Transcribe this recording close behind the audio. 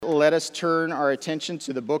let us turn our attention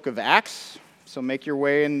to the book of Acts. So make your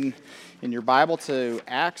way in your Bible to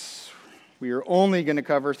Acts. We are only going to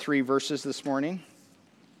cover 3 verses this morning.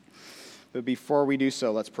 But before we do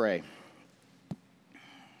so, let's pray.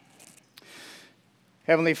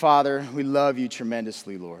 Heavenly Father, we love you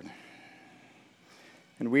tremendously, Lord.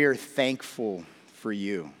 And we are thankful for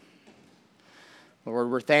you. Lord,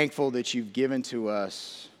 we're thankful that you've given to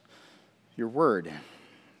us your word,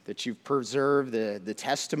 that you've preserved the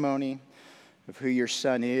testimony of who your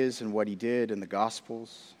Son is and what he did in the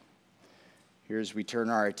Gospels. Here as we turn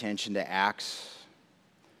our attention to Acts,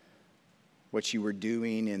 what you were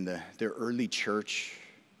doing in the early church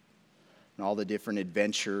and all the different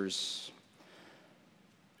adventures,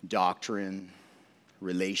 doctrine,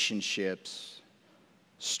 relationships,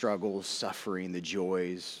 struggles, suffering, the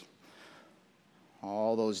joys,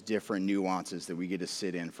 all those different nuances that we get to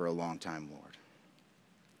sit in for a long time, Lord.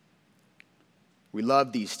 We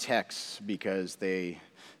love these texts because they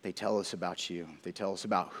tell us about you. They tell us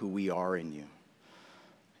about who we are in you.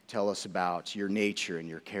 They tell us about your nature and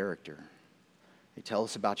your character. They tell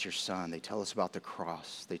us about your Son. They tell us about the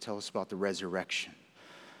cross. They tell us about the resurrection.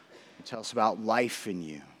 They tell us about life in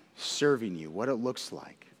you, serving you, what it looks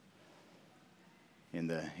like in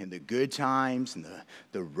the good times and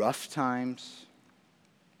the rough times.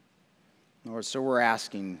 Lord, so we're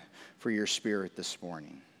asking for your Spirit this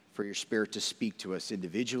morning, for your Spirit to speak to us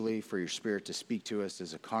individually, for your Spirit to speak to us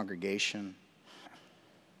as a congregation.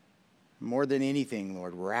 More than anything,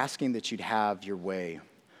 Lord, we're asking that you'd have your way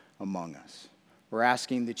among us. We're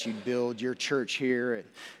asking that you'd build your church here at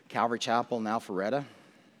Calvary Chapel in Alpharetta.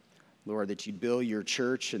 Lord, that you'd build your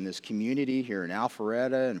church in this community here in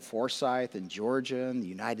Alpharetta and Forsyth and Georgia and the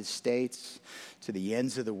United States to the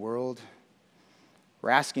ends of the world. We're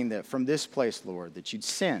asking that from this place, Lord, that you'd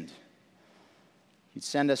send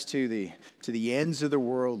us to the ends of the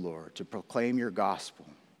world, Lord, to proclaim your gospel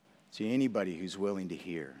to anybody who's willing to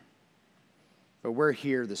hear. But we're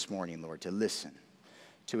here this morning, Lord, to listen,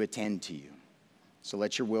 to attend to you. So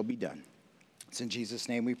let your will be done. It's in Jesus'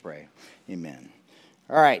 name we pray. Amen.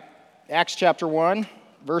 All right, Acts chapter 1,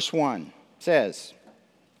 verse 1 says,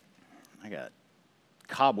 I got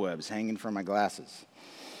cobwebs hanging from my glasses.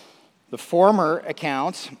 The former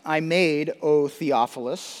account I made, O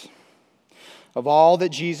Theophilus, of all that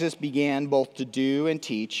Jesus began both to do and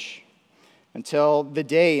teach, until the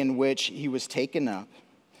day in which he was taken up,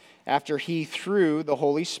 after he, through the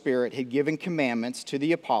Holy Spirit, had given commandments to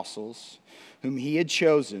the apostles whom he had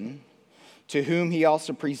chosen, to whom he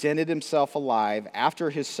also presented himself alive after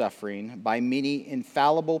his suffering by many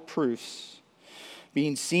infallible proofs,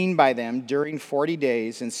 being seen by them during 40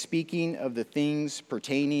 days, and speaking of the things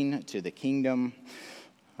pertaining to the kingdom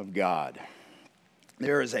of God.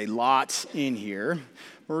 There is a lot in here.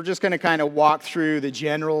 We're just going to kind of walk through the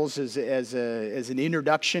generals as an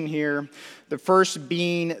introduction here. The first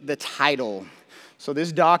being the title. So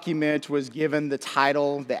this document was given the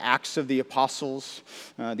title, the Acts of the Apostles.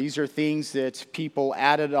 These are things that people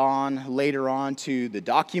added on later on to the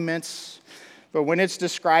documents. But when it's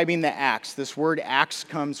describing the Acts, this word Acts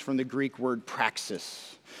comes from the Greek word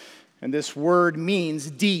praxis. And this word means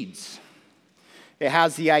deeds. It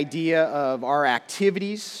has the idea of our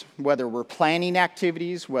activities, whether we're planning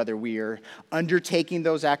activities, whether we are undertaking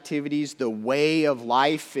those activities, the way of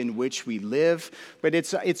life in which we live. But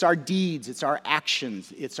it's our deeds, it's our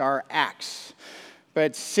actions, it's our acts.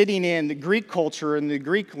 But sitting in the Greek culture and the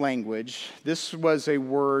Greek language, this was a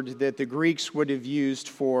word that the Greeks would have used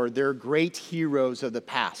for their great heroes of the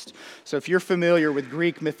past. So if you're familiar with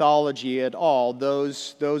Greek mythology at all,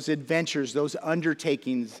 those adventures, those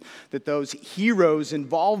undertakings that those heroes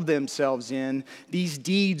involved themselves in, these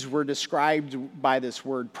deeds were described by this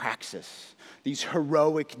word praxis, these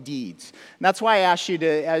heroic deeds. And that's why I asked you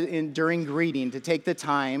to, during greeting, to take the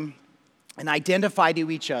time and identify to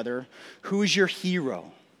each other who's your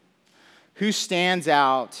hero, who stands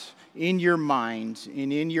out in your mind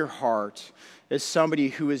and in your heart as somebody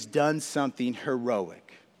who has done something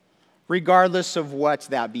heroic, regardless of what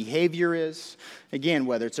that behavior is. Again,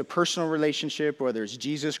 whether it's a personal relationship, whether it's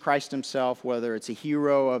Jesus Christ himself, whether it's a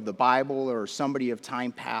hero of the Bible or somebody of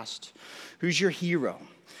time past, who's your hero?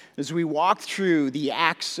 As we walk through the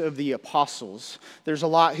Acts of the Apostles, there's a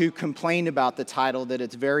lot who complain about the title that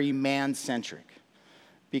it's very man-centric,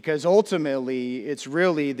 because ultimately it's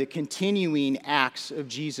really the continuing acts of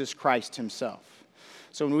Jesus Christ himself.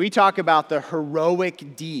 So when we talk about the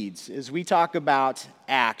heroic deeds, as we talk about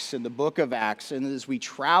Acts in the book of Acts, and as we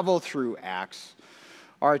travel through Acts,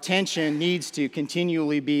 our attention needs to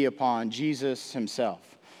continually be upon Jesus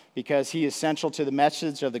himself. because he is central to the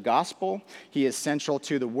message of the gospel. He is central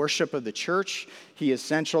to the worship of the church. He is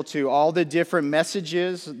central to all the different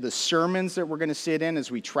messages, the sermons that we're going to sit in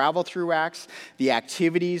as we travel through Acts, the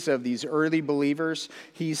activities of these early believers.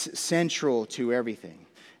 He's central to everything.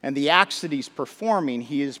 And the acts that he's performing,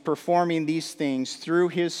 he is performing these things through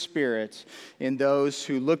his Spirit in those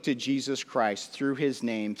who look to Jesus Christ, through his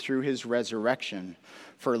name, through his resurrection,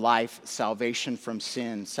 for life, salvation from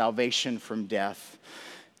sin, salvation from death.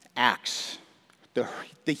 Acts.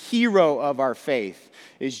 The hero of our faith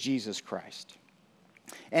is Jesus Christ.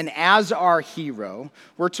 And as our hero,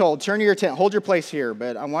 we're told, turn your attention, hold your place here,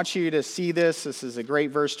 but I want you to see this. This is a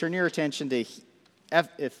great verse. Turn your attention to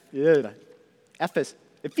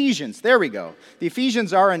Ephesians. There we go. The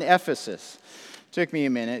Ephesians are in Ephesus. Took me a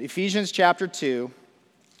minute. Ephesians chapter 2.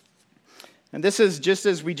 And this is just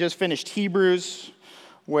as we just finished Hebrews,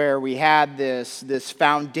 where we had this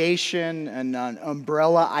foundation and an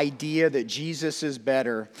umbrella idea that Jesus is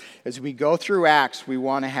better. As we go through Acts, we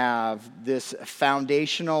want to have this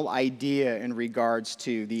foundational idea in regards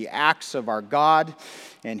to the acts of our God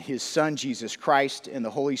and his Son, Jesus Christ, and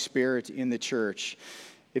the Holy Spirit in the church.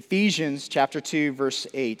 Ephesians chapter 2, verse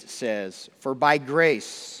 8 says, "For by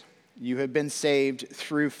grace you have been saved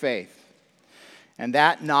through faith, and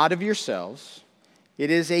that not of yourselves,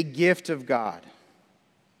 it is a gift of God."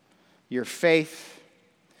 Your faith,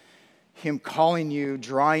 him calling you,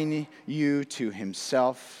 drawing you to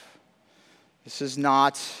himself. This is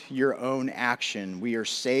not your own action. We are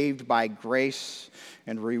saved by grace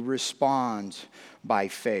and we respond by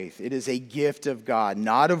faith. It is a gift of God,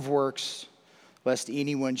 not of works, lest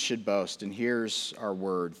anyone should boast. And here's our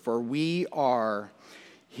word. For we are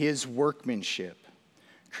his workmanship,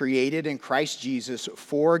 created in Christ Jesus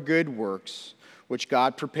for good works, which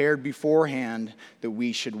God prepared beforehand that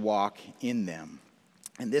we should walk in them.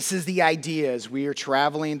 And this is the idea as we are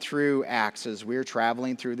traveling through Acts, as we are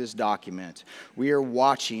traveling through this document. We are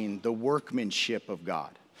watching the workmanship of God.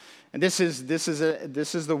 And this is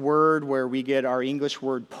the word where we get our English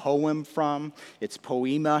word poem from. It's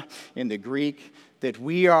poema in the Greek, that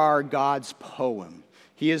we are God's poem.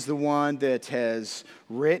 He is the one that has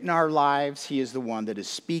written our lives. He is the one that is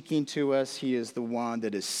speaking to us. He is the one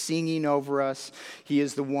that is singing over us. He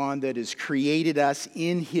is the one that has created us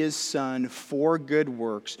in his Son for good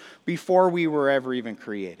works before we were ever even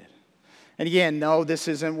created. And again, no, this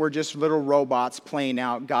isn't, we're just little robots playing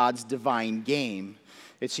out God's divine game.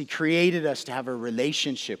 It's he created us to have a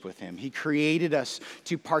relationship with him. He created us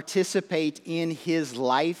to participate in his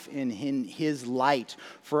life and in his light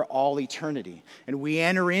for all eternity. And we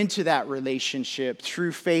enter into that relationship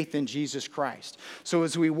through faith in Jesus Christ. So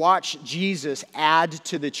as we watch Jesus add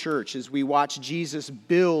to the church, as we watch Jesus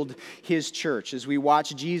build his church, as we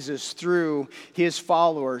watch Jesus through his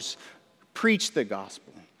followers preach the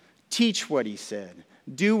gospel, teach what he said,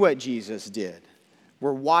 do what Jesus did,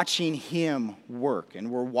 we're watching him work, and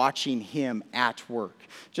we're watching him at work.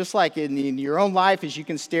 Just like in your own life, as you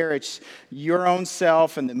can stare at your own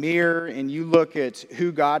self in the mirror and you look at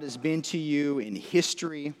who God has been to you in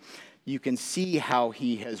history, you can see how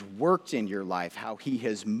he has worked in your life, how he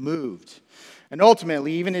has moved. And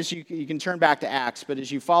ultimately, even as you can turn back to Acts, but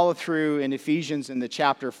as you follow through in Ephesians in the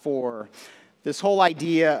chapter 4, this whole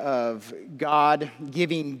idea of God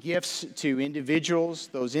giving gifts to individuals,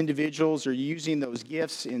 those individuals are using those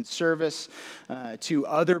gifts in service to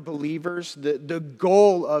other believers. The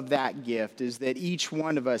goal of that gift is that each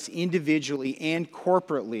one of us individually and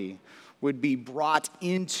corporately would be brought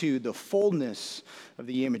into the fullness of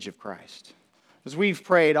the image of Christ. As we've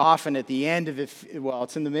prayed often at the end of,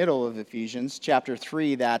 it's in the middle of Ephesians chapter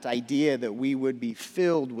 3, that idea that we would be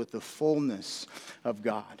filled with the fullness of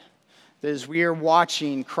God. As we are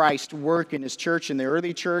watching Christ work in his church, in the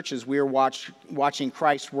early church, as we are watching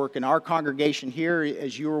Christ work in our congregation here,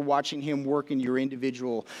 as you are watching him work in your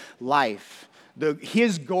individual life,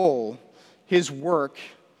 his goal, his work,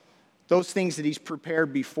 those things that he's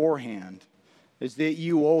prepared beforehand, is that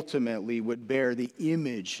you ultimately would bear the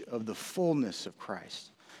image of the fullness of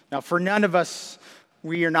Christ. Now, for none of us,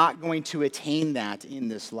 we are not going to attain that in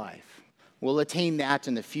this life. We'll attain that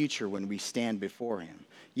in the future when we stand before him.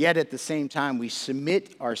 Yet at the same time, we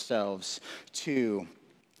submit ourselves to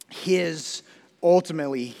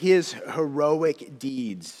ultimately his heroic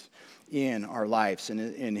deeds in our lives,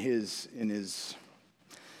 and his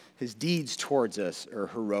deeds towards us are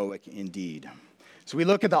heroic indeed. So we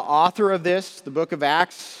look at the author of this, the book of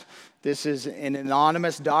Acts. This is an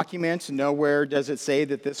anonymous document. Nowhere does it say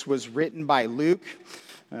that this was written by Luke.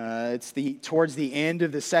 It's towards the end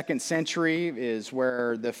of the 2nd century is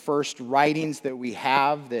where the first writings that we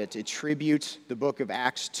have that attribute the book of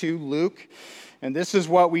Acts to Luke. And this is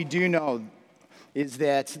what we do know, is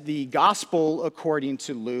that the gospel according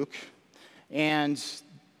to Luke and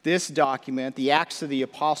this document, the Acts of the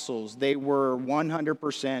Apostles, they were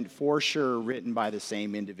 100% for sure written by the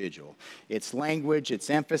same individual. Its language, its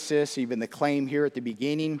emphasis, even the claim here at the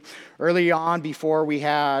beginning. Early on, before we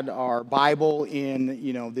had our Bible in,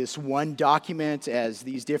 this one document, as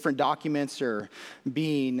these different documents are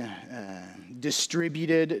being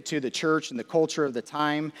distributed to the church and the culture of the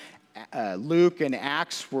time, Luke and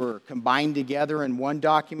Acts were combined together in one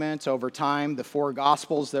document. Over time, the 4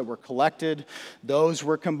 Gospels that were collected, those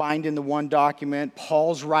were combined into one document.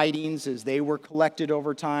 Paul's writings, as they were collected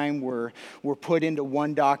over time, were put into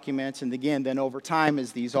one document. And again, then over time,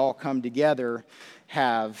 as these all come together,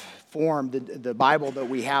 have formed the Bible that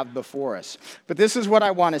we have before us. But this is what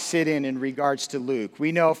I want to sit in regards to Luke.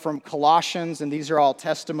 We know from Colossians, and these are all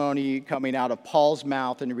testimony coming out of Paul's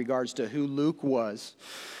mouth in regards to who Luke was.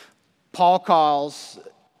 Paul calls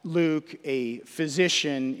Luke a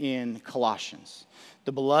physician in Colossians,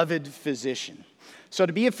 the beloved physician. So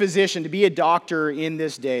to be a physician, to be a doctor in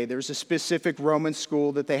this day, there's a specific Roman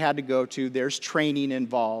school that they had to go to. There's training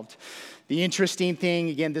involved. The interesting thing,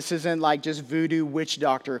 again, this isn't like just voodoo witch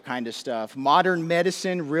doctor kind of stuff. Modern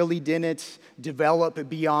medicine really didn't develop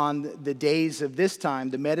beyond the days of this time,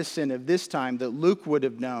 the medicine of this time that Luke would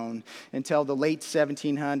have known until the late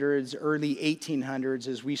 1700s, early 1800s,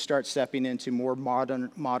 as we start stepping into more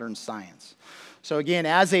modern science. So again,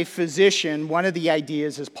 as a physician, one of the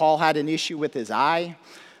ideas is Paul had an issue with his eye.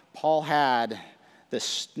 Paul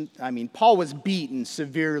was beaten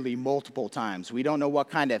severely multiple times. We don't know what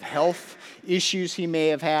kind of health issues he may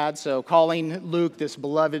have had. So calling Luke this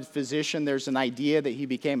beloved physician, there's an idea that he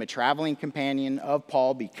became a traveling companion of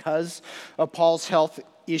Paul because of Paul's health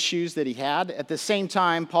issues that he had. At the same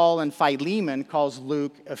time, Paul in Philemon calls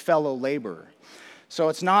Luke a fellow laborer. So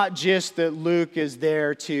it's not just that Luke is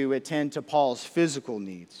there to attend to Paul's physical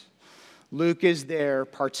needs. Luke is there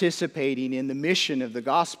participating in the mission of the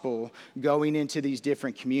gospel going into these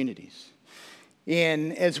different communities.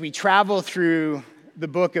 And as we travel through the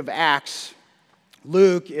book of Acts,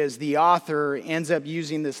 Luke, as the author, ends up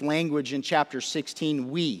using this language in chapter 16,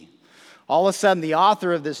 we. All of a sudden, the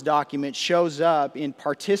author of this document shows up in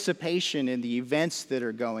participation in the events that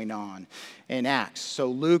are going on in Acts. So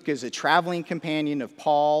Luke is a traveling companion of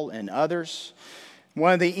Paul and others.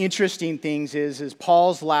 One of the interesting things is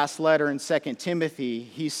Paul's last letter in 2 Timothy,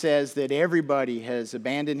 he says that everybody has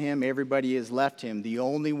abandoned him, everybody has left him. The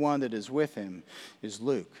only one that is with him is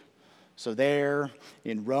Luke. So there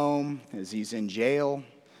in Rome, as he's in jail,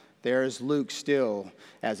 there is Luke still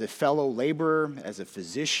as a fellow laborer, as a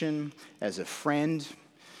physician, as a friend.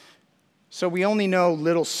 So we only know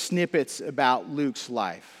little snippets about Luke's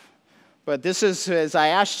life. But this is, as I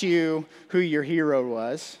asked you who your hero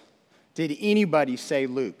was, did anybody say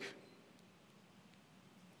Luke?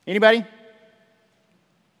 Anybody?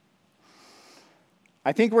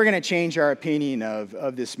 I think we're going to change our opinion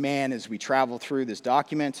of this man as we travel through this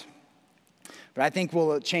document. But I think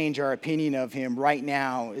we'll change our opinion of him right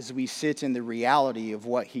now as we sit in the reality of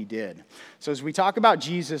what he did. So as we talk about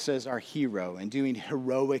Jesus as our hero and doing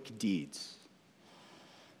heroic deeds,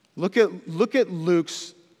 look at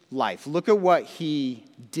Luke's life. Look at what he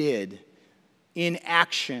did in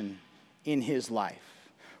action in his life.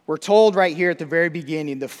 We're told right here at the very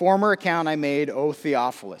beginning, the former account I made, O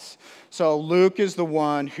Theophilus. So Luke is the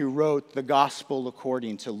one who wrote the gospel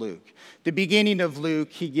according to Luke. The beginning of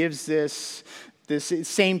Luke, he gives this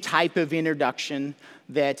same type of introduction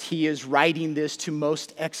that he is writing this to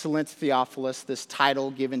most excellent Theophilus, this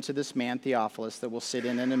title given to this man Theophilus that we'll sit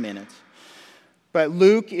in a minute. But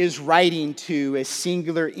Luke is writing to a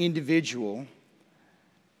singular individual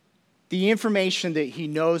the information that he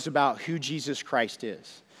knows about who Jesus Christ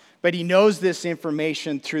is. But he knows this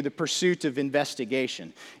information through the pursuit of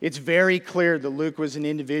investigation. It's very clear that Luke was an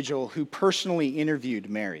individual who personally interviewed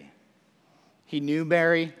Mary. He knew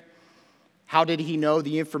Mary. How did he know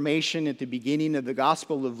the information at the beginning of the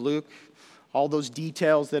Gospel of Luke? All those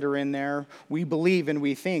details that are in there. We believe and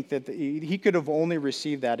we think that he could have only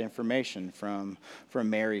received that information from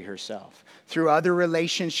Mary herself. Through other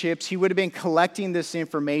relationships, he would have been collecting this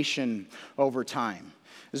information over time.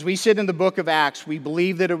 As we sit in the book of Acts, we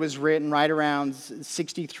believe that it was written right around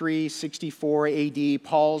 63, 64 AD.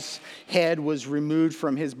 Paul's head was removed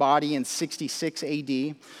from his body in 66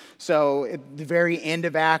 AD. So at the very end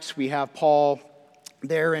of Acts, we have Paul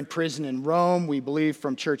there in prison in Rome. We believe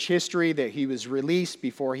from church history that he was released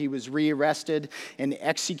before he was rearrested and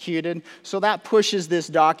executed. So that pushes this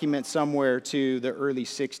document somewhere to the early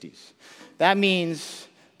 60s. That means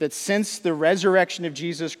that since the resurrection of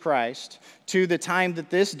Jesus Christ to the time that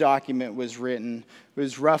this document was written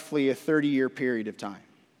was roughly a 30-year period of time.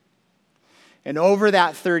 And over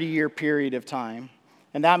that 30-year period of time,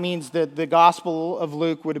 and that means that the Gospel of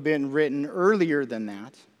Luke would have been written earlier than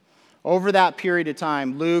that. Over that period of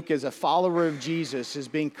time, Luke, as a follower of Jesus, has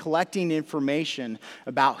been collecting information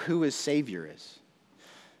about who his Savior is.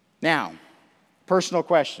 Now, personal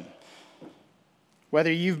question.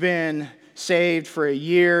 Whether you've been saved for a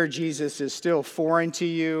year, Jesus is still foreign to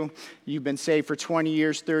you, you've been saved for 20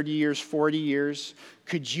 years, 30 years, 40 years,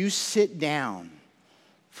 could you sit down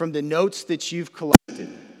from the notes that you've collected,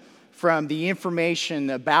 from the information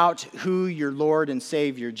about who your Lord and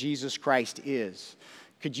Savior, Jesus Christ, is?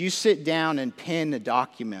 Could you sit down and pen a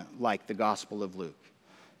document like the Gospel of Luke?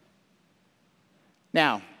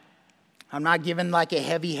 Now, I'm not giving like a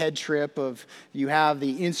heavy head trip of you have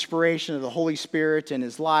the inspiration of the Holy Spirit in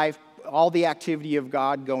his life, all the activity of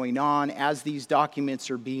God going on as these documents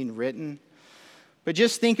are being written. But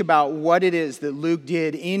just think about what it is that Luke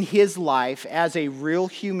did in his life as a real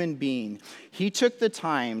human being. He took the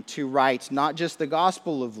time to write not just the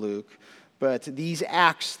Gospel of Luke, but these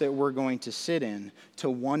acts that we're going to sit in to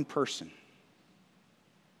one person.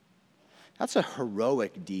 That's a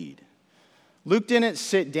heroic deed. Luke didn't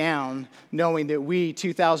sit down knowing that we,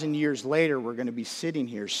 2,000 years later, were going to be sitting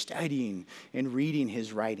here studying and reading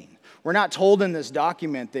his writing. We're not told in this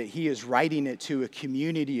document that he is writing it to a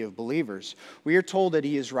community of believers. We are told that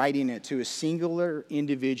he is writing it to a singular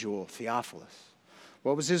individual, Theophilus.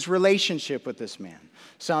 What was his relationship with this man?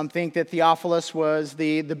 Some think that Theophilus was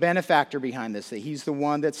the benefactor behind this, that he's the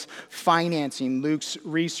one that's financing Luke's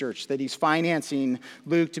research, that he's financing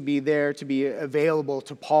Luke to be there, to be available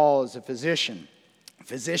to Paul as a physician.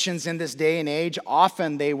 Physicians in this day and age,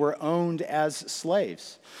 often they were owned as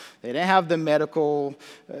slaves. They didn't have the medical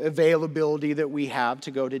availability that we have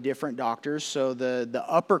to go to different doctors, so the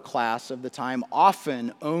upper class of the time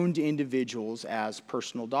often owned individuals as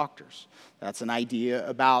personal doctors. That's an idea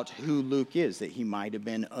about who Luke is, that he might have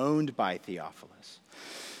been owned by Theophilus.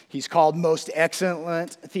 He's called Most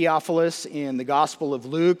Excellent Theophilus in the Gospel of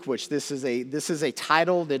Luke, which this is a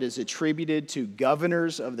title that is attributed to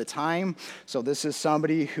governors of the time. So this is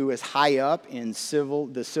somebody who is high up in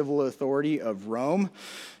the civil authority of Rome.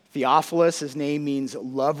 Theophilus, his name means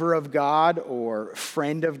lover of God or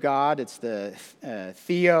friend of God. It's the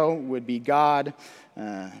Theo would be God.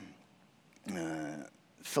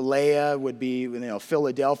 Philea would be,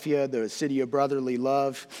 Philadelphia, the city of brotherly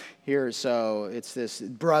love. Here, so it's this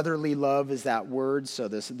brotherly love is that word. So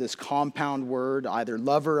this compound word, either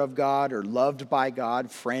lover of God or loved by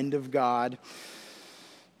God, friend of God.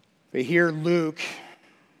 But here, Luke,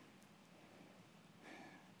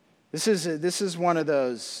 this is one of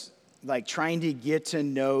those, like trying to get to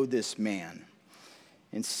know this man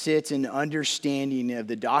and sit in understanding of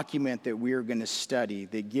the document that we are going to study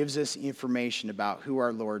that gives us information about who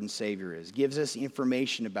our Lord and Savior is, gives us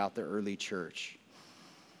information about the early church.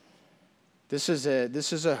 This is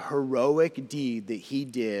a heroic deed that he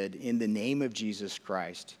did in the name of Jesus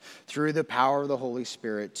Christ, through the power of the Holy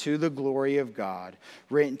Spirit, to the glory of God,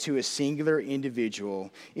 written to a singular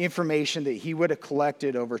individual, information that he would have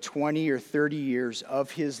collected over 20 or 30 years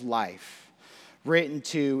of his life, written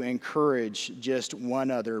to encourage just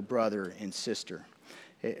one other brother and sister.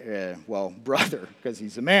 Brother, because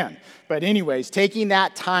he's a man. But anyways, taking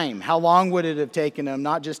that time, how long would it have taken him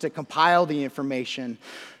not just to compile the information,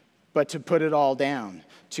 but to put it all down,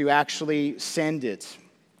 to actually send it?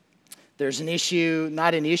 There's an issue,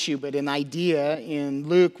 not an issue, but an idea in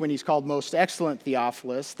Luke when he's called Most Excellent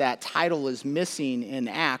Theophilus. That title is missing in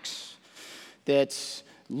Acts, that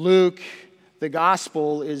Luke, the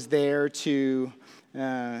gospel, is there to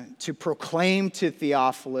proclaim to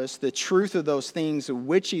Theophilus the truth of those things of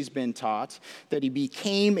which he's been taught, that he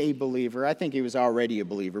became a believer. I think he was already a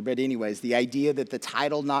believer, but anyways, the idea that the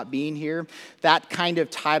title not being here, that kind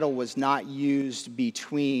of title was not used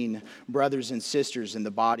between brothers and sisters in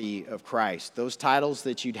the body of Christ. Those titles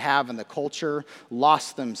that you'd have in the culture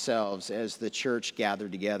lost themselves as the church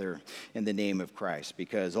gathered together in the name of Christ,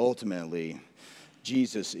 because ultimately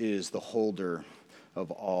Jesus is the holder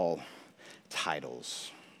of all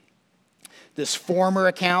titles. This former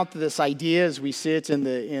account, this idea as we sit in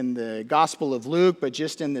the Gospel of Luke, but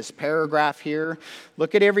just in this paragraph here,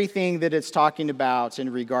 look at everything that it's talking about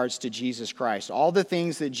in regards to Jesus Christ. All the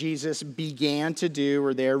things that Jesus began to do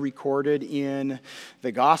are there recorded in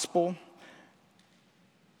the Gospel.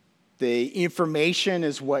 The information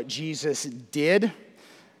is what Jesus did.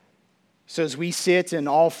 So as we sit in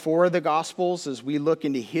all four of the Gospels, as we look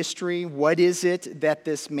into history, what is it that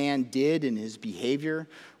this man did in his behavior?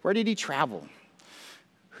 Where did he travel?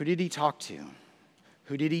 Who did he talk to?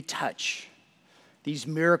 Who did he touch? These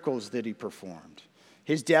miracles that he performed.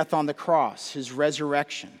 His death on the cross, his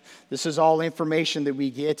resurrection. This is all information that we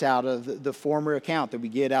get out of the former account, that we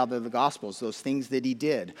get out of the Gospels, those things that he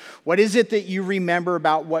did. What is it that you remember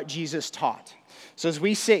about what Jesus taught? So as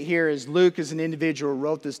we sit here, as Luke as an individual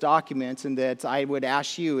wrote this document, and that I would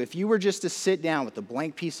ask you, if you were just to sit down with a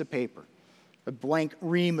blank piece of paper, a blank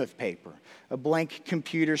ream of paper, a blank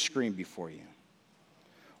computer screen before you,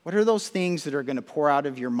 what are those things that are going to pour out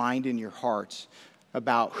of your mind and your heart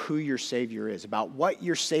about who your Savior is, about what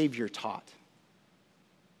your Savior taught?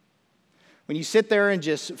 When you sit there and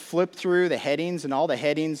just flip through the headings, and all the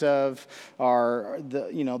headings of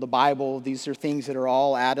the Bible, these are things that are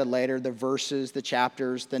all added later, the verses, the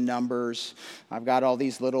chapters, the numbers. I've got all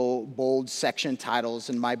these little bold section titles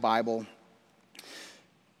in my Bible.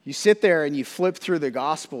 You sit there and you flip through the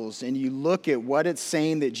Gospels and you look at what it's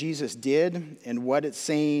saying that Jesus did and what it's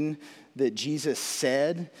saying that Jesus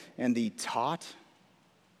said and he taught.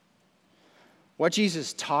 What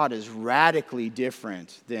Jesus taught is radically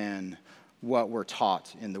different than what we're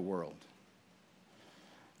taught in the world.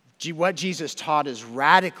 What Jesus taught is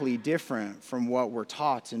radically different from what we're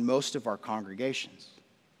taught in most of our congregations.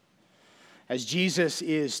 As Jesus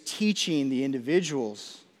is teaching the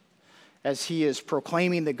individuals, as he is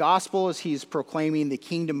proclaiming the gospel, as he is proclaiming the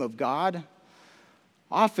kingdom of God,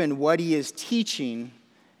 often what he is teaching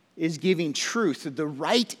is giving truth, the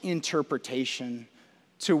right interpretation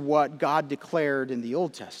to what God declared in the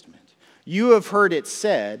Old Testament. You have heard it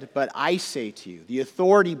said, but I say to you, the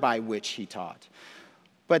authority by which he taught.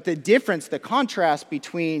 But the difference, the contrast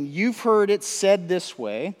between you've heard it said this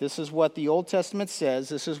way, this is what the Old Testament says,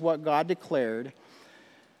 this is what God declared,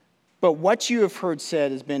 but what you have heard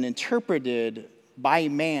said has been interpreted by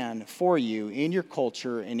man for you in your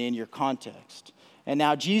culture and in your context. And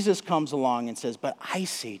now Jesus comes along and says, but I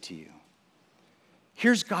say to you,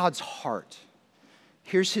 here's God's heart.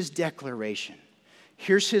 Here's his declaration.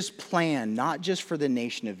 Here's his plan, not just for the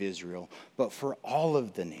nation of Israel, but for all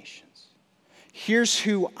of the nations. Here's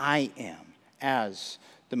who I am as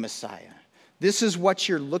the Messiah. This is what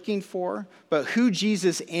you're looking for, but who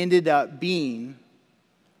Jesus ended up being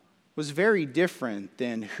was very different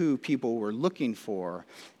than who people were looking for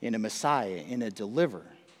in a Messiah, in a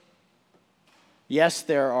deliverer. Yes,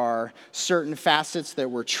 there are certain facets that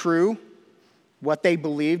were true, what they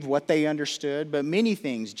believed, what they understood, but many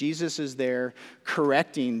things, Jesus is there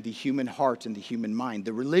correcting the human heart and the human mind,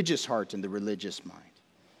 the religious heart and the religious mind.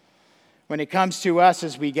 When it comes to us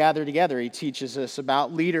as we gather together, he teaches us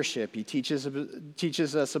about leadership. He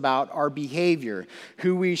teaches us about our behavior,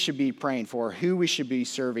 who we should be praying for, who we should be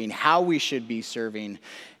serving, how we should be serving,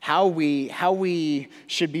 how we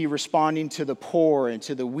should be responding to the poor and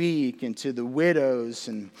to the weak and to the widows,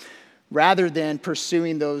 and rather than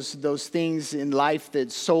pursuing those things in life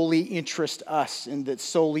that solely interest us and that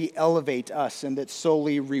solely elevate us and that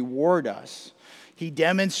solely reward us. He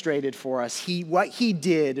demonstrated for us what he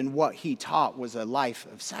did and what he taught was a life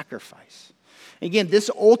of sacrifice. Again,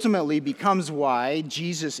 this ultimately becomes why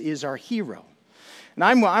Jesus is our hero. And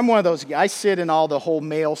I'm one of those guys. I sit in all the whole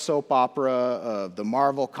male soap opera of the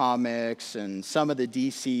Marvel comics and some of the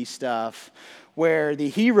DC stuff, where the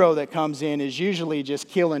hero that comes in is usually just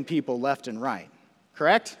killing people left and right.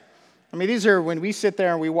 Correct? I mean, these are, when we sit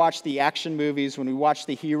there and we watch the action movies, when we watch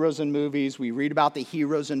the heroes in movies, we read about the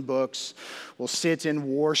heroes in books, we'll sit in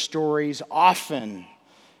war stories. Often,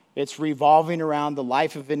 it's revolving around the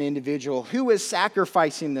life of an individual who is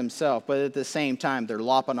sacrificing themselves, but at the same time, they're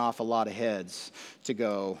lopping off a lot of heads to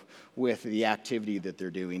go with the activity that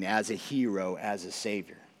they're doing as a hero, as a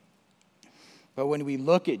savior. But when we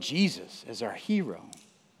look at Jesus as our hero,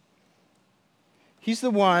 he's the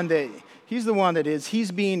one that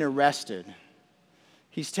he's being arrested.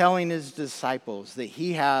 He's telling his disciples that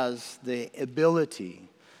he has the ability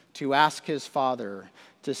to ask his Father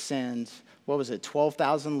to send,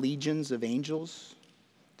 12,000 legions of angels?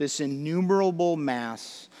 This innumerable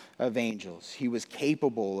mass of angels. He was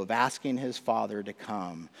capable of asking his Father to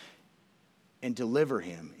come and deliver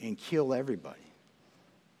him and kill everybody.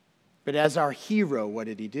 But as our hero, what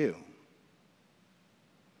did he do?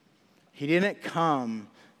 He didn't come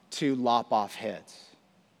to lop off heads.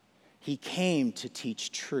 He came to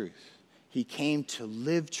teach truth. He came to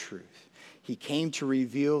live truth. He came to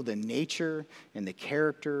reveal the nature and the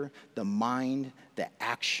character, the mind, the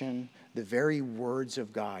action, the very words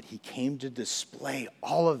of God. He came to display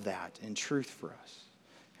all of that in truth for us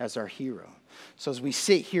as our hero. So as we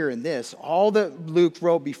sit here in this, all that Luke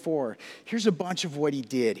wrote before, here's a bunch of what he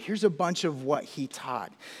did. Here's a bunch of what he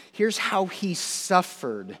taught. Here's how he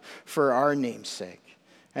suffered for our name's sake.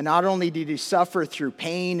 And not only did he suffer through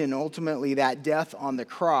pain and ultimately that death on the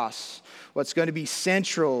cross, what's going to be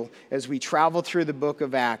central as we travel through the book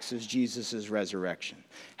of Acts is Jesus' resurrection.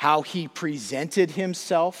 How he presented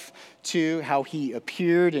himself how he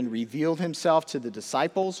appeared and revealed himself to the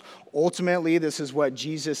disciples. Ultimately, this is what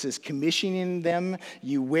Jesus is commissioning them.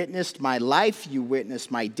 You witnessed my life, you witnessed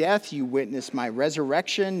my death, you witnessed my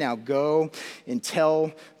resurrection. Now go and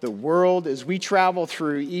tell the world. As we travel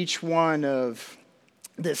through each one of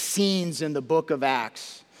the scenes in the book of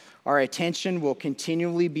Acts, our attention will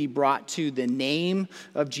continually be brought to the name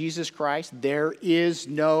of Jesus Christ. There is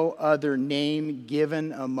no other name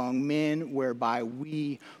given among men whereby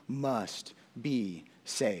we must be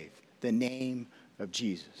saved. The name of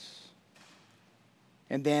Jesus.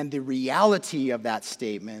 And then the reality of that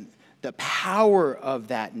statement, the power of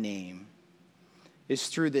that name, is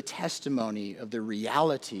through the testimony of the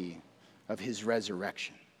reality of his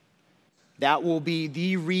resurrection. That will be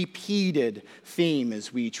the repeated theme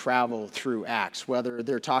as we travel through Acts, whether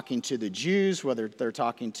they're talking to the Jews, whether they're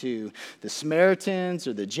talking to the Samaritans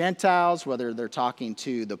or the Gentiles, whether they're talking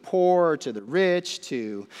to the poor, to the rich,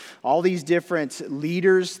 to all these different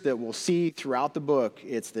leaders that we'll see throughout the book.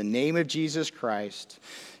 It's the name of Jesus Christ.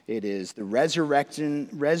 It is the resurrection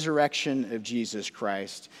of Jesus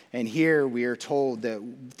Christ. And here we are told that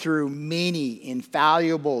through many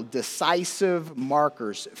infallible, decisive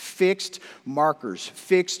markers, fixed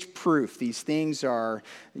proof, these things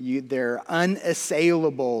they're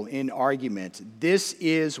unassailable in argument. This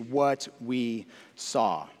is what we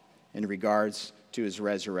saw in regards to his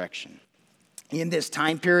resurrection. In this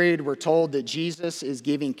time period, we're told that Jesus is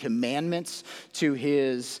giving commandments to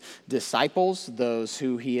his disciples, those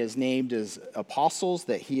who he has named as apostles,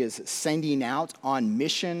 that he is sending out on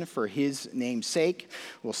mission for his name's sake.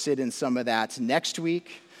 We'll sit in some of that next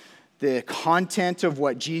week. The content of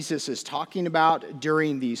what Jesus is talking about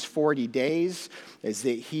during these 40 days is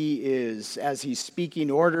that he is, as he's speaking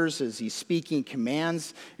orders, as he's speaking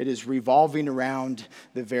commands, it is revolving around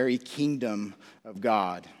the very kingdom of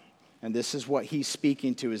God. And this is what he's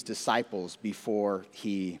speaking to his disciples before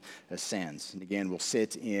he ascends. And again, we'll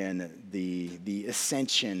sit in the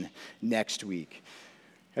ascension next week.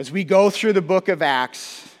 As we go through the book of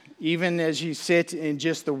Acts, even as you sit in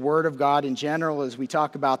just the Word of God in general, as we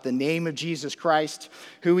talk about the name of Jesus Christ,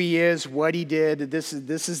 who he is, what he did, this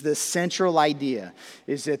is the central idea,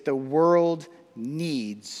 is that the world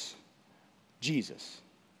needs Jesus.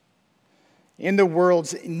 In the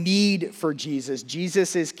world's need for Jesus,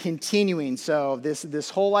 Jesus is continuing. So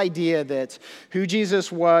this whole idea that who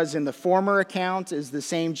Jesus was in the former account is the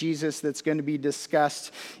same Jesus that's going to be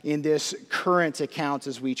discussed in this current account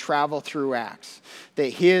as we travel through Acts.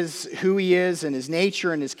 That who he is and his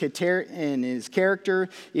nature and his character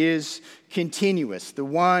is continuous. The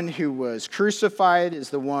one who was crucified is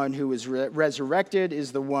the one who was resurrected,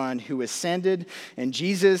 is the one who ascended, and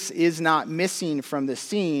Jesus is not missing from the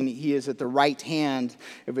scene. He is at the right hand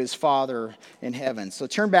of his Father in heaven. So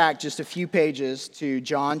turn back just a few pages to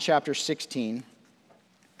John chapter 16.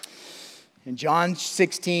 In John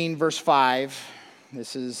 16, verse 5,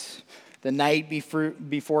 this is the night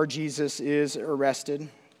before Jesus is arrested,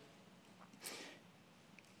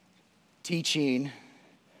 teaching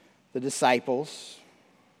the disciples.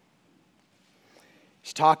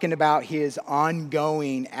 He's talking about his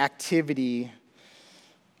ongoing activity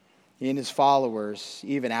in his followers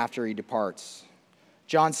even after he departs.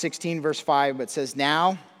 John 16, verse 5, it says,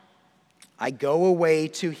 "Now I go away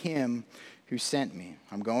to him who sent me."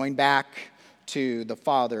 I'm going back to the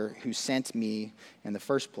Father who sent me in the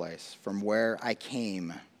first place, from where I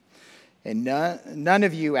came. And none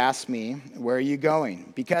of you ask me, "Where are you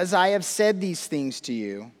going?" Because I have said these things to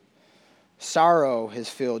you, sorrow has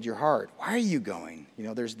filled your heart. Why are you going?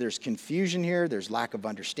 There's confusion here. There's lack of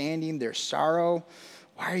understanding. There's sorrow.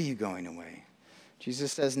 Why are you going away?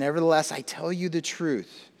 Jesus says, "Nevertheless, I tell you the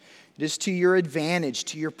truth. It is to your advantage,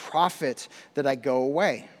 to your profit that I go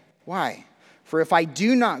away." Why? "For if I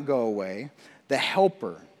do not go away, the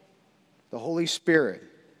Helper, the Holy Spirit,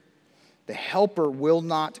 the Helper will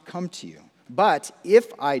not come to you. But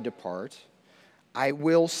if I depart, I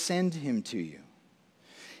will send him to you.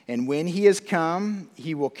 And when he has come,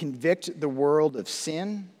 he will convict the world of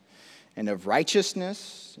sin and of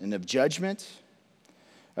righteousness and of judgment.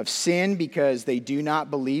 Of sin, because they do not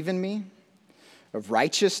believe in me. Of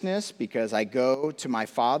righteousness, because I go to my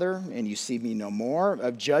Father and you see me no more.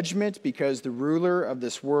 Of judgment, because the ruler of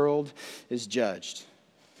this world is judged.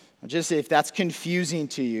 Just if that's confusing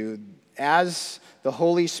to you, as the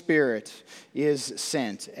Holy Spirit is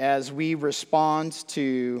sent, as we respond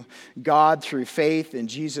to God through faith in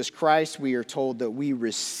Jesus Christ, we are told that we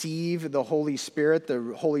receive the Holy Spirit.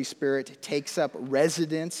 The Holy Spirit takes up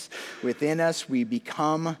residence within us. We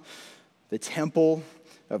become the temple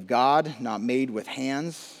of God, not made with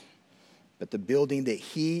hands, but the building that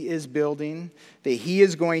He is building, that He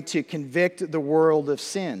is going to convict the world of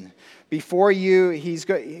sin. Before you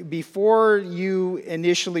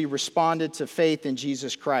initially responded to faith in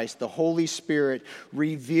Jesus Christ, the Holy Spirit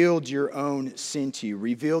revealed your own sin to you,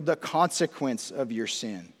 revealed the consequence of your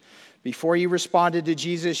sin. Before you responded to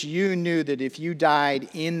Jesus, you knew that if you died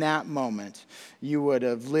in that moment, you would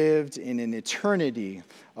have lived in an eternity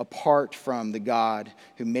apart from the God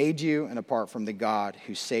who made you and apart from the God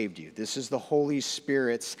who saved you. This is the Holy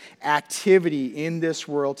Spirit's activity in this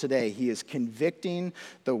world today. He is convicting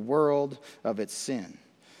the world of its sin.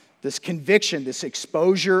 This conviction, this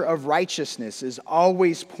exposure of righteousness is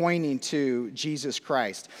always pointing to Jesus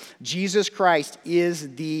Christ. Jesus Christ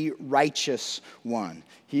is the righteous one.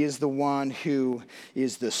 He is the one who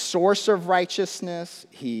is the source of righteousness.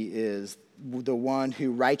 He is the one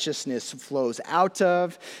who righteousness flows out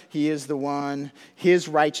of. He is the one, his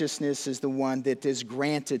righteousness is the one that is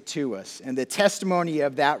granted to us. And the testimony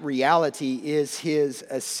of that reality is his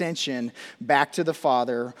ascension back to the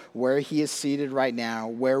Father, where he is seated right now,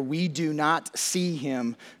 where we do not see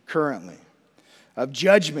him currently. Of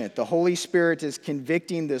judgment, the Holy Spirit is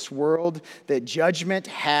convicting this world that judgment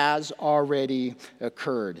has already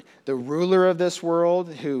occurred. The ruler of this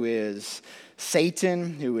world, who is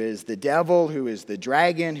Satan, who is the devil, who is the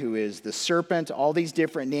dragon, who is the serpent, all these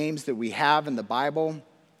different names that we have in the Bible,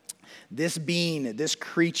 this being, this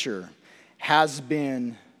creature, has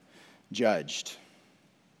been judged.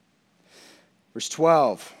 Verse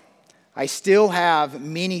 12. I still have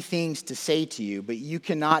many things to say to you, but you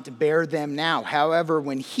cannot bear them now. However,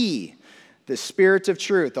 when He, the Spirit of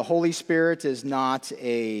truth, the Holy Spirit is not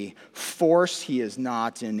a force, He is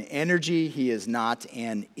not an energy, He is not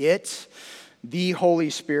an it. The Holy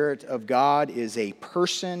Spirit of God is a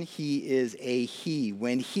person, He is a He.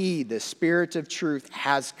 When He, the Spirit of truth,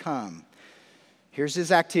 has come, here's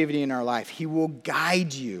His activity in our life. He will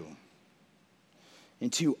guide you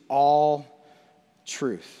into all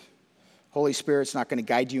truth. Holy Spirit's not going to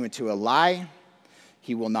guide you into a lie.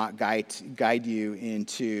 He will not guide you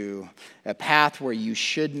into a path where you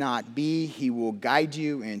should not be. He will guide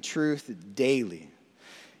you in truth daily.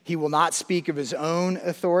 He will not speak of his own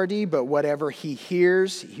authority, but whatever he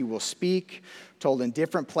hears, he will speak, told in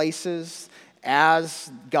different places. As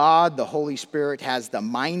God, the Holy Spirit has the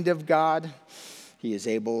mind of God. He is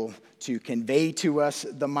able to convey to us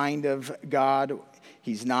the mind of God.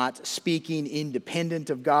 He's not speaking independent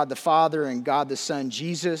of God the Father and God the Son,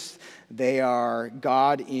 Jesus. They are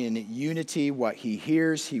God in unity. What he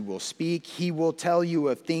hears, he will speak. He will tell you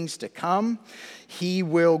of things to come. He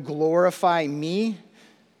will glorify me,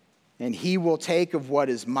 and he will take of what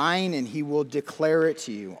is mine, and he will declare it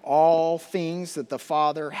to you. All things that the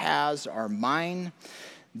Father has are mine.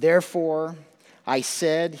 Therefore, I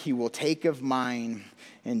said, he will take of mine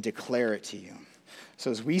and declare it to you. So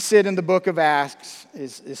as we sit in the book of Acts,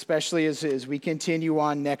 especially as we continue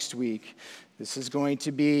on next week, this is going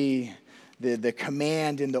to be the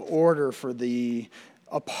command and the order for the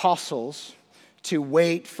apostles to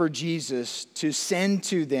wait for Jesus to send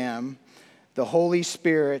to them the Holy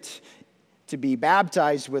Spirit, to be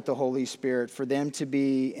baptized with the Holy Spirit, for them to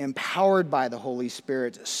be empowered by the Holy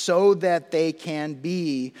Spirit so that they can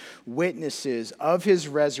be witnesses of his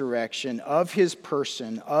resurrection, of his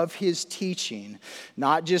person, of his teaching,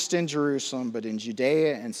 not just in Jerusalem, but in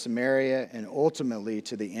Judea and Samaria, and ultimately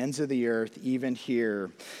to the ends of the earth, even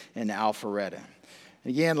here in Alpharetta.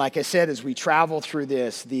 Again, like I said, as we travel through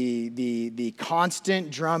this, the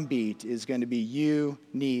constant drumbeat is going to be, you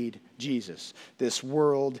need Jesus. This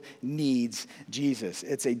world needs Jesus.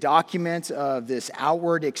 It's a document of this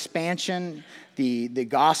outward expansion. The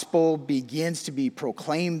gospel begins to be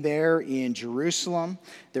proclaimed there in Jerusalem.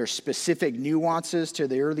 There's specific nuances to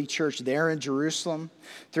the early church there in Jerusalem.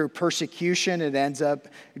 Through persecution, it ends up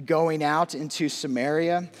going out into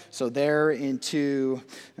Samaria. So there into,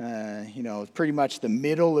 pretty much the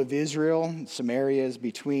middle of Israel. Samaria is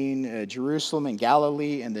between Jerusalem and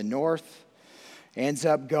Galilee in the north. Ends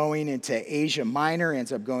up going into Asia Minor,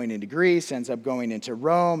 ends up going into Greece, ends up going into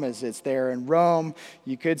Rome. As it's there in Rome,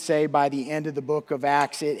 you could say by the end of the book of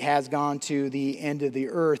Acts, it has gone to the end of the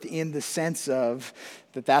earth, in the sense of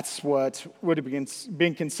that's what would have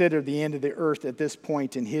been considered the end of the earth at this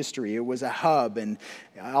point in history. It was a hub, and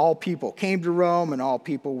all people came to Rome, and all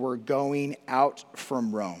people were going out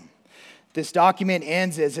from Rome. This document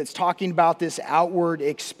ends as it's talking about this outward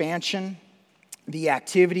expansion, the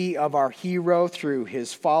activity of our hero through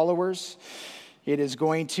his followers. It is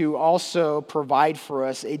going to also provide for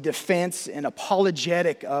us a defense and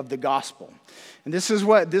apologetic of the gospel. And this is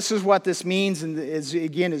what this means, and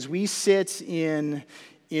as we sit in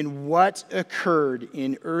what occurred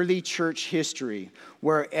in early church history,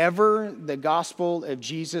 wherever the gospel of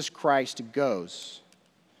Jesus Christ goes,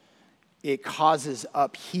 it causes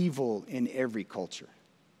upheaval in every culture.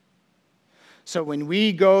 So when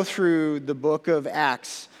we go through the book of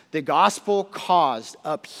Acts, the gospel caused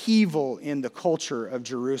upheaval in the culture of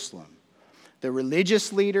Jerusalem. The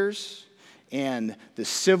religious leaders and the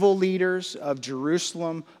civil leaders of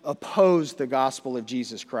Jerusalem opposed the gospel of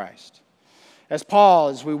Jesus Christ. As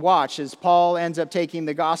Paul ends up taking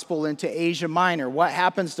the gospel into Asia Minor, what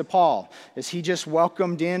happens to Paul? Is he just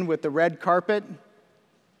welcomed in with the red carpet?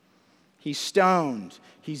 He's stoned,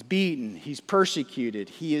 he's beaten, he's persecuted,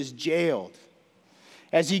 he is jailed.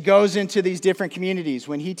 As he goes into these different communities,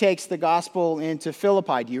 when he takes the gospel into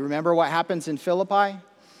Philippi, do you remember what happens in Philippi?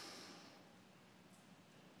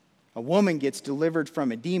 A woman gets delivered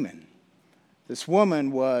from a demon. This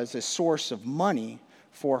woman was a source of money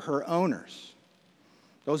for her owners.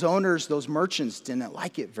 Those owners, those merchants, didn't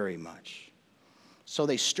like it very much. So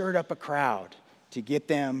they stirred up a crowd to get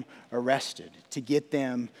them arrested, to get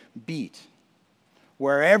them beat.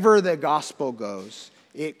 Wherever the gospel goes,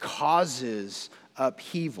 it causes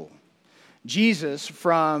upheaval. Jesus,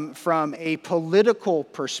 from a political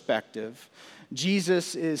perspective,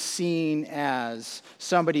 Jesus is seen as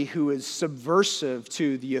somebody who is subversive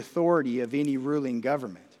to the authority of any ruling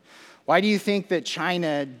government. Why do you think that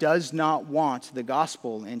China does not want the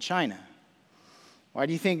gospel in China? Why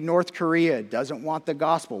do you think North Korea doesn't want the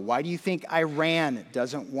gospel? Why do you think Iran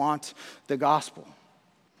doesn't want the gospel?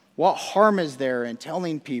 What harm is there in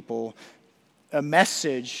telling people a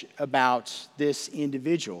message about this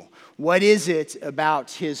individual? What is it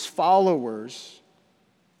about his followers,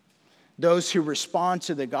 those who respond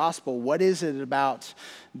to the gospel? What is it about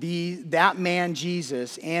that man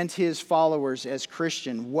Jesus and his followers as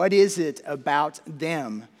Christian? What is it about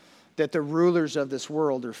them that the rulers of this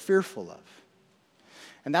world are fearful of?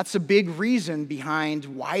 And that's a big reason behind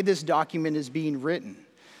why this document is being written.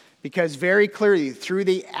 Because very clearly, through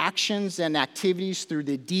the actions and activities, through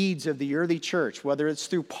the deeds of the early church, whether it's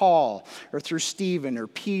through Paul or through Stephen or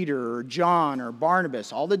Peter or John or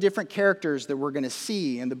Barnabas, all the different characters that we're going to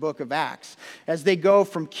see in the book of Acts, as they go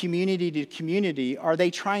from community to community, are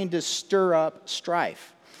they trying to stir up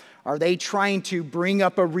strife? Are they trying to bring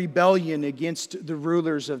up a rebellion against the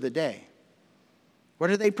rulers of the day?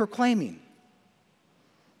 What are they proclaiming?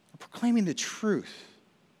 They're proclaiming the truth.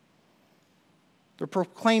 They're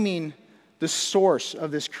proclaiming the source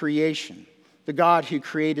of this creation, the God who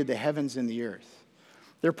created the heavens and the earth.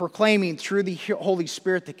 They're proclaiming through the Holy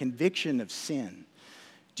Spirit the conviction of sin.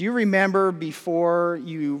 Do you remember before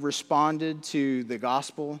you responded to the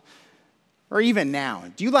gospel, or even now,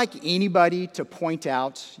 do you like anybody to point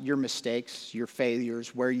out your mistakes, your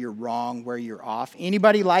failures, where you're wrong, where you're off?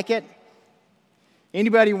 Anybody like it?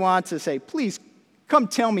 Anybody want to say, please come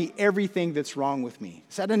tell me everything that's wrong with me?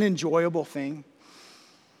 Is that an enjoyable thing?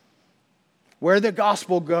 Where the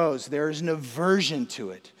gospel goes, there is an aversion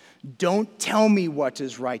to it. Don't tell me what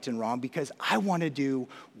is right and wrong, because I want to do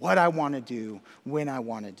what I want to do when I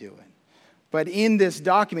want to do it. But in this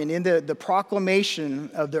document, in the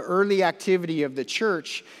proclamation of the early activity of the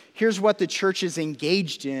church, here's what the church is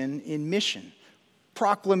engaged in mission.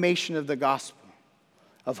 Proclamation of the gospel,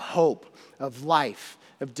 of hope, of life,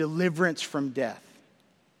 of deliverance from death.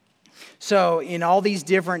 So in all these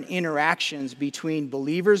different interactions between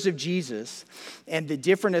believers of Jesus and the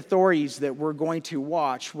different authorities that we're going to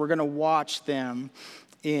watch them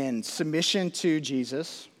in submission to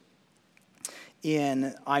Jesus,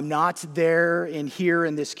 in I'm not there and here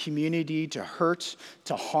in this community to hurt,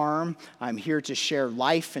 to harm. I'm here to share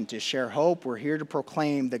life and to share hope. We're here to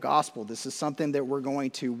proclaim the gospel. This is something that we're going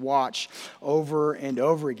to watch over and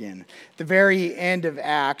over again. At the very end of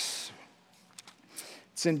Acts,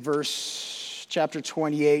 it's in chapter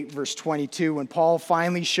 28, verse 22, when Paul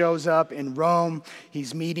finally shows up in Rome.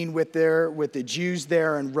 He's meeting with the Jews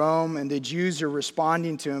there in Rome, and the Jews are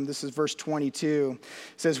responding to him. This is verse 22.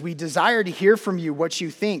 It says, "We desire to hear from you what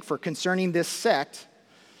you think, for concerning this sect,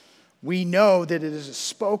 we know that it is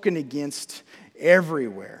spoken against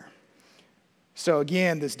everywhere." So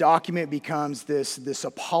again, this document becomes this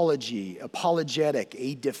apologetic,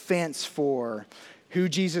 a defense for who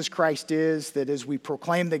Jesus Christ is, that as we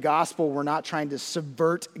proclaim the gospel, we're not trying to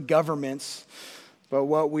subvert governments, but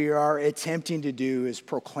what we are attempting to do is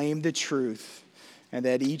proclaim the truth And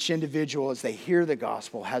that each individual, as they hear the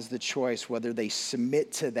gospel, has the choice whether they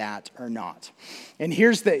submit to that or not. And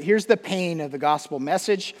here's the pain of the gospel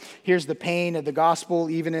message. Here's the pain of the gospel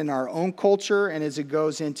even in our own culture and as it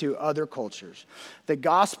goes into other cultures. The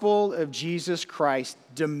gospel of Jesus Christ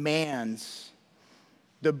demands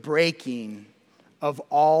the breaking of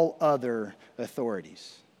all other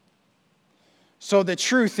authorities. So the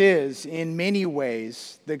truth is, in many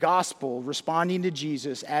ways, the gospel, responding to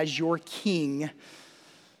Jesus as your king,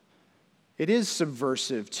 it is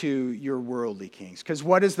subversive to your worldly kings. Because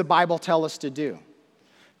what does the Bible tell us to do?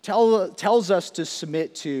 Tells us to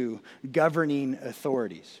submit to governing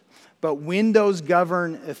authorities. But when those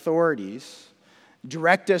governed authorities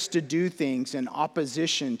direct us to do things in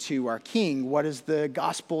opposition to our king, what does the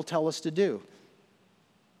gospel tell us to do?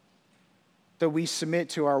 That we submit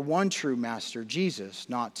to our one true master, Jesus,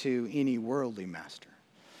 not to any worldly master.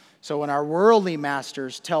 So when our worldly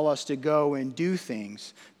masters tell us to go and do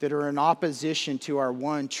things that are in opposition to our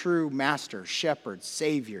one true master, shepherd,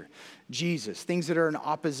 savior, Jesus, things that are in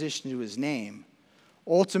opposition to his name,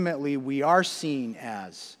 ultimately we are seen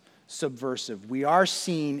as subversive. We are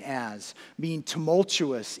seen as being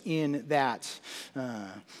tumultuous in that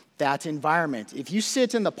environment. If you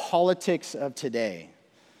sit in the politics of today,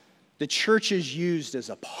 the church is used as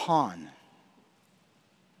a pawn.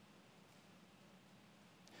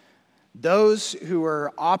 Those who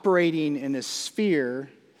are operating in a sphere,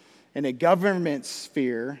 in a government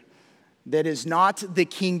sphere that is not the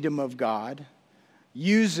kingdom of God,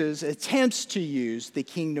 attempts to use the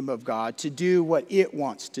kingdom of God to do what it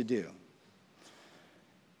wants to do.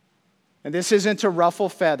 And this isn't to ruffle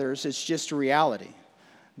feathers, it's just a reality.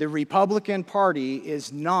 The Republican Party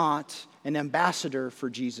is not an ambassador for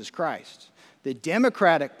Jesus Christ. The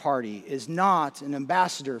Democratic Party is not an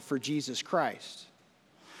ambassador for Jesus Christ.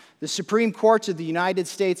 The Supreme Court of the United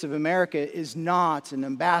States of America is not an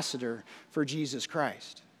ambassador for Jesus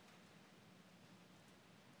Christ.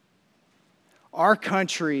 Our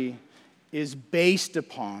country is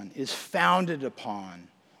founded upon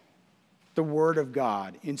the Word of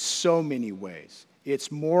God in so many ways.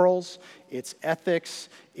 Its morals, its ethics,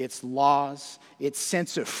 its laws, its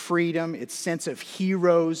sense of freedom, its sense of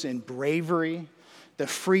heroes and bravery, the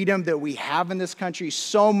freedom that we have in this country,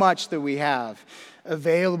 so much that we have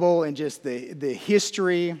available in just the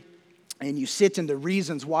history, and you sit in the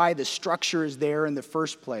reasons why the structure is there in the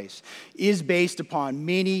first place, is based upon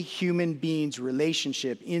many human beings'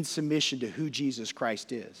 relationship in submission to who Jesus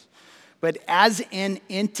Christ is. But as an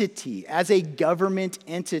entity, as a government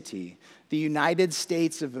entity, the United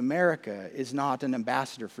States of America is not an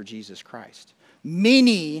ambassador for Jesus Christ.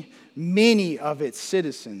 Many, many of its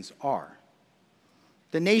citizens are.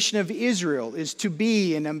 The nation of Israel is to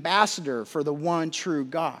be an ambassador for the one true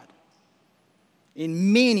God.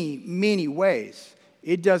 In many, many ways,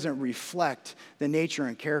 it doesn't reflect the nature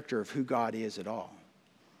and character of who God is at all.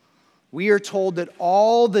 We are told that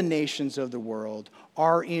all the nations of the world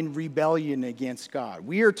are in rebellion against God.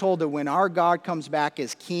 We are told that when our God comes back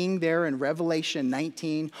as king there in Revelation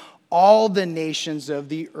 19, all the nations of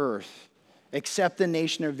the earth, except the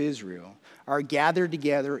nation of Israel, are gathered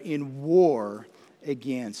together in war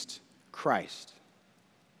against Christ.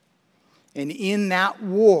 And in that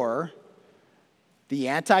war, the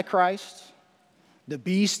Antichrist, the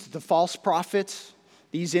beast, the false prophets,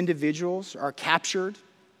 these individuals are captured,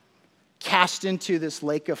 cast into this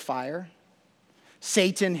lake of fire.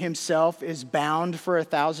 Satan himself is bound for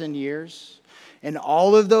 1,000 years. And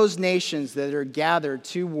all of those nations that are gathered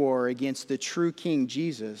to war against the true King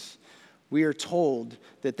Jesus, we are told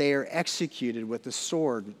that they are executed with the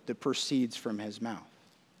sword that proceeds from his mouth.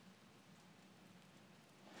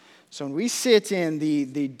 So when we sit in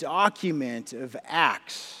the document of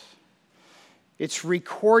Acts, it's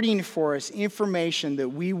recording for us information that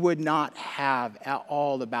we would not have at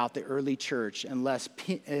all about the early church unless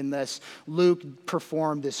Luke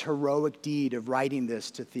performed this heroic deed of writing this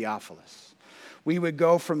to Theophilus. We would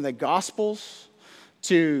go from the Gospels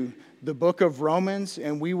to the book of Romans,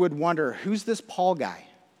 and we would wonder, who's this Paul guy?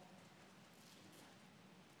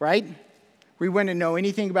 Right? We wouldn't know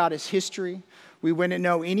anything about his history. We wouldn't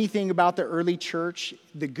know anything about the early church,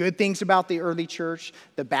 the good things about the early church,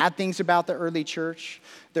 the bad things about the early church.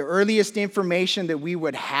 The earliest information that we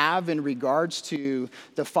would have in regards to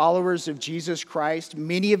the followers of Jesus Christ,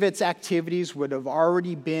 many of its activities would have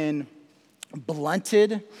already been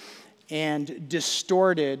blunted and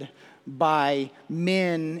distorted by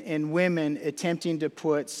men and women attempting to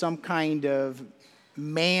put some kind of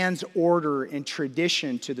man's order and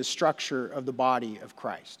tradition to the structure of the body of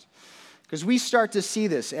Christ. Because we start to see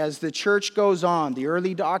this as the church goes on, the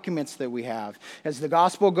early documents that we have, as the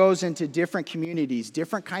gospel goes into different communities,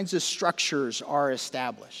 different kinds of structures are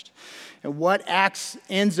established. And what Acts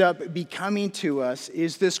ends up becoming to us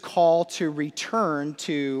is this call to return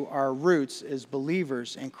to our roots as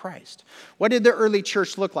believers in Christ. What did the early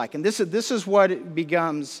church look like? And this is what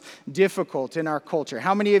becomes difficult in our culture.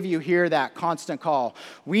 How many of you hear that constant call?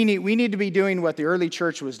 We need to be doing what the early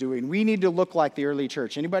church was doing. We need to look like the early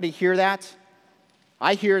church. Anybody hear that?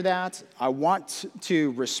 I hear that. I want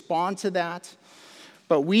to respond to that.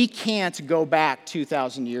 But we can't go back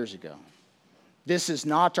 2,000 years ago. This is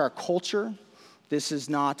not our culture. This is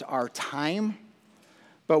not our time.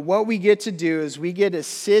 But what we get to do is we get to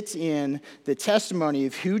sit in the testimony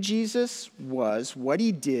of who Jesus was, what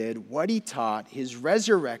he did, what he taught, his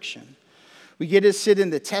resurrection. We get to sit in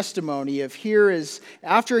the testimony of here is,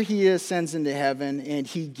 after he ascends into heaven and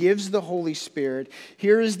he gives the Holy Spirit,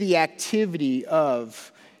 here is the activity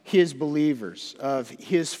of his believers, of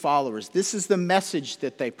his followers. This is the message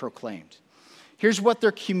that they proclaimed. Here's what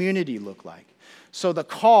their community looked like. So the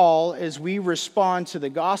call as we respond to the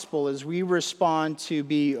gospel, as we respond to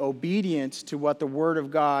be obedient to what the Word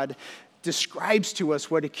of God describes to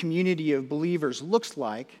us, what a community of believers looks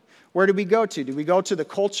like, where do we go to? Do we go to the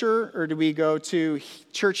culture, or do we go to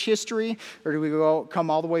church history, or do we come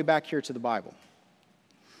all the way back here to the Bible?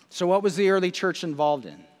 So what was the early church involved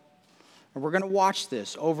in? And we're going to watch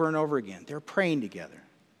this over and over again. They're praying together,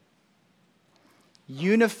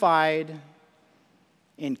 unified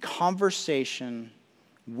in conversation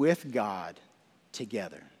with God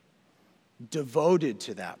together, devoted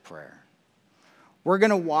to that prayer. We're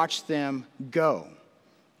going to watch them go,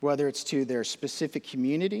 whether it's to their specific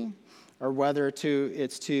community or whether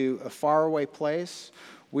it's to a faraway place.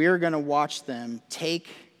 We are going to watch them take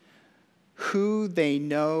who they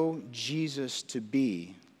know Jesus to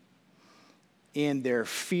be in their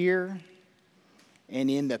fear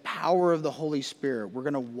and in the power of the Holy Spirit. We're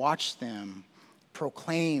going to watch them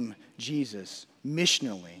proclaim Jesus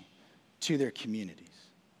missionally to their communities.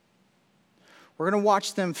 We're going to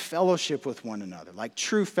watch them fellowship with one another, like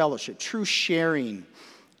true fellowship, true sharing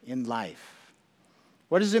in life.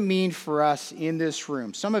 What does it mean for us in this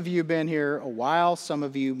room? Some of you have been here a while. Some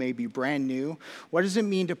of you may be brand new. What does it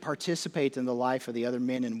mean to participate in the life of the other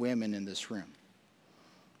men and women in this room?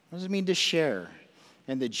 What does it mean to share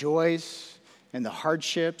in the joys and the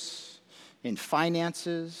hardships, in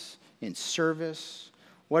finances, in service?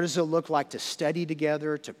 What does it look like to study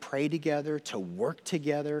together, to pray together, to work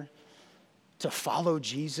together, to follow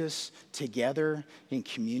Jesus together in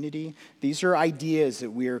community? These are ideas that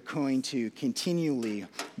we are going to continually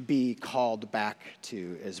be called back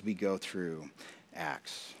to as we go through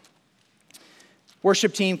Acts.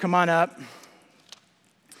 Worship team, come on up.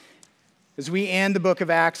 As we end the book of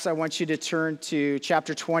Acts, I want you to turn to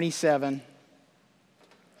chapter 27.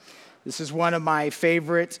 This is one of my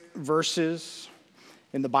favorite verses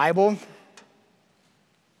in the Bible.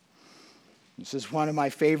 This is one of my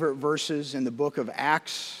favorite verses in the book of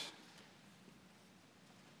Acts.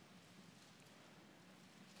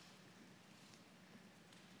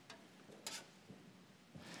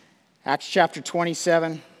 Acts chapter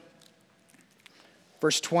 27,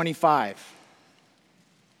 verse 25.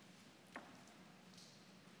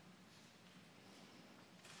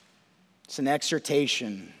 It's an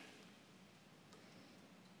exhortation.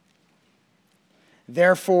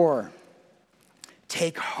 Therefore,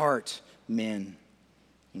 take heart, men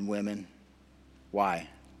and women. Why?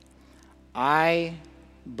 I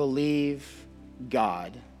believe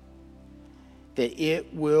God that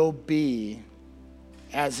it will be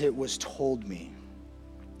as it was told me.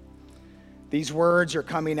 These words are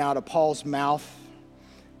coming out of Paul's mouth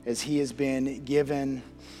as he has been given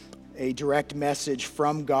a direct message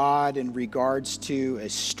from God in regards to a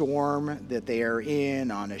storm that they are in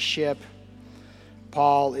on a ship.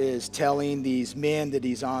 Paul is telling these men that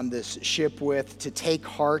he's on this ship with to take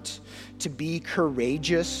heart, to be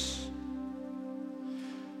courageous,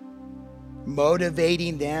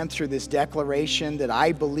 motivating them through this declaration that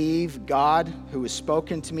I believe God, who has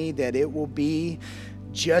spoken to me, that it will be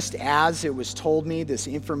just as it was told me, this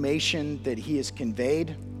information that he has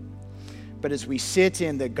conveyed. But as we sit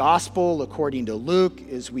in the gospel according to Luke,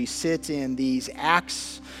 as we sit in these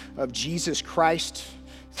acts of Jesus Christ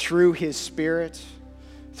through his Spirit,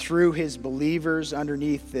 through his believers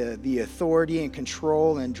underneath the authority and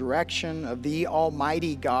control and direction of the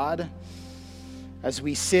Almighty God, as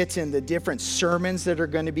we sit in the different sermons that are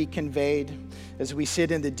going to be conveyed, as we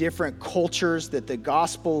sit in the different cultures that the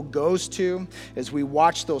gospel goes to, as we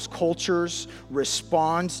watch those cultures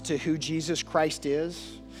respond to who Jesus Christ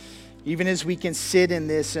is, Even as we can sit in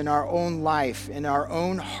this in our own life, in our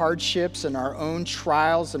own hardships, in our own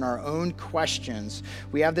trials, in our own questions,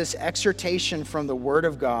 we have this exhortation from the Word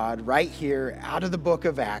of God right here out of the book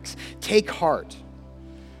of Acts. Take heart.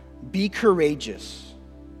 Be courageous.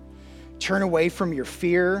 Turn away from your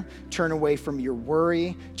fear. Turn away from your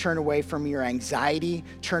worry. Turn away from your anxiety.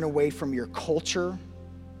 Turn away from your culture.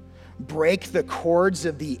 Break the cords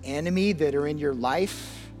of the enemy that are in your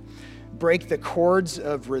life. Break the cords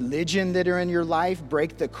of religion that are in your life.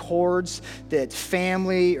 Break the cords that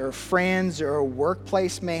family or friends or a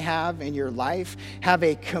workplace may have in your life. Have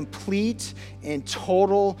a complete and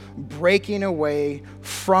total breaking away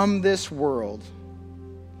from this world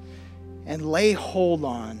and lay hold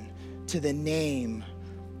on to the name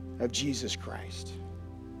of Jesus Christ.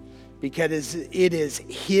 Because it is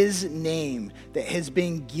His name that has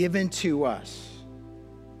been given to us.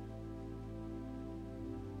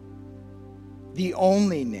 The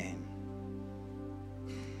only name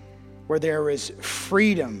where there is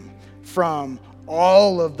freedom from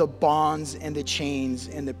all of the bonds and the chains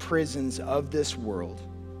and the prisons of this world.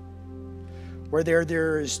 Where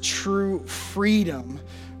there is true freedom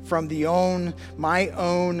from my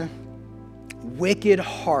own wicked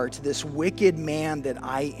heart, this wicked man that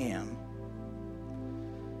I am.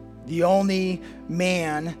 The only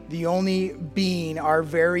man, the only being, our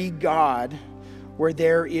very God, where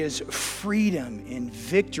there is freedom and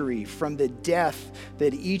victory from the death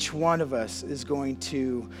that each one of us is going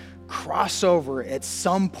to cross over at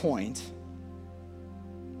some point.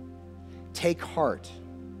 Take heart.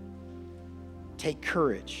 Take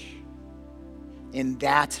courage in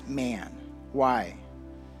that man. Why?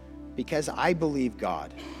 Because I believe,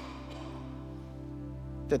 God,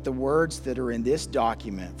 that the words that are in this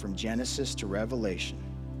document from Genesis to Revelation,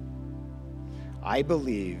 I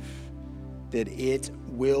believe that it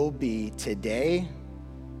will be today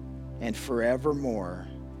and forevermore,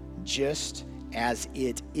 just as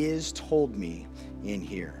it is told me in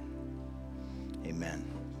here. Amen.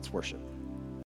 Let's worship.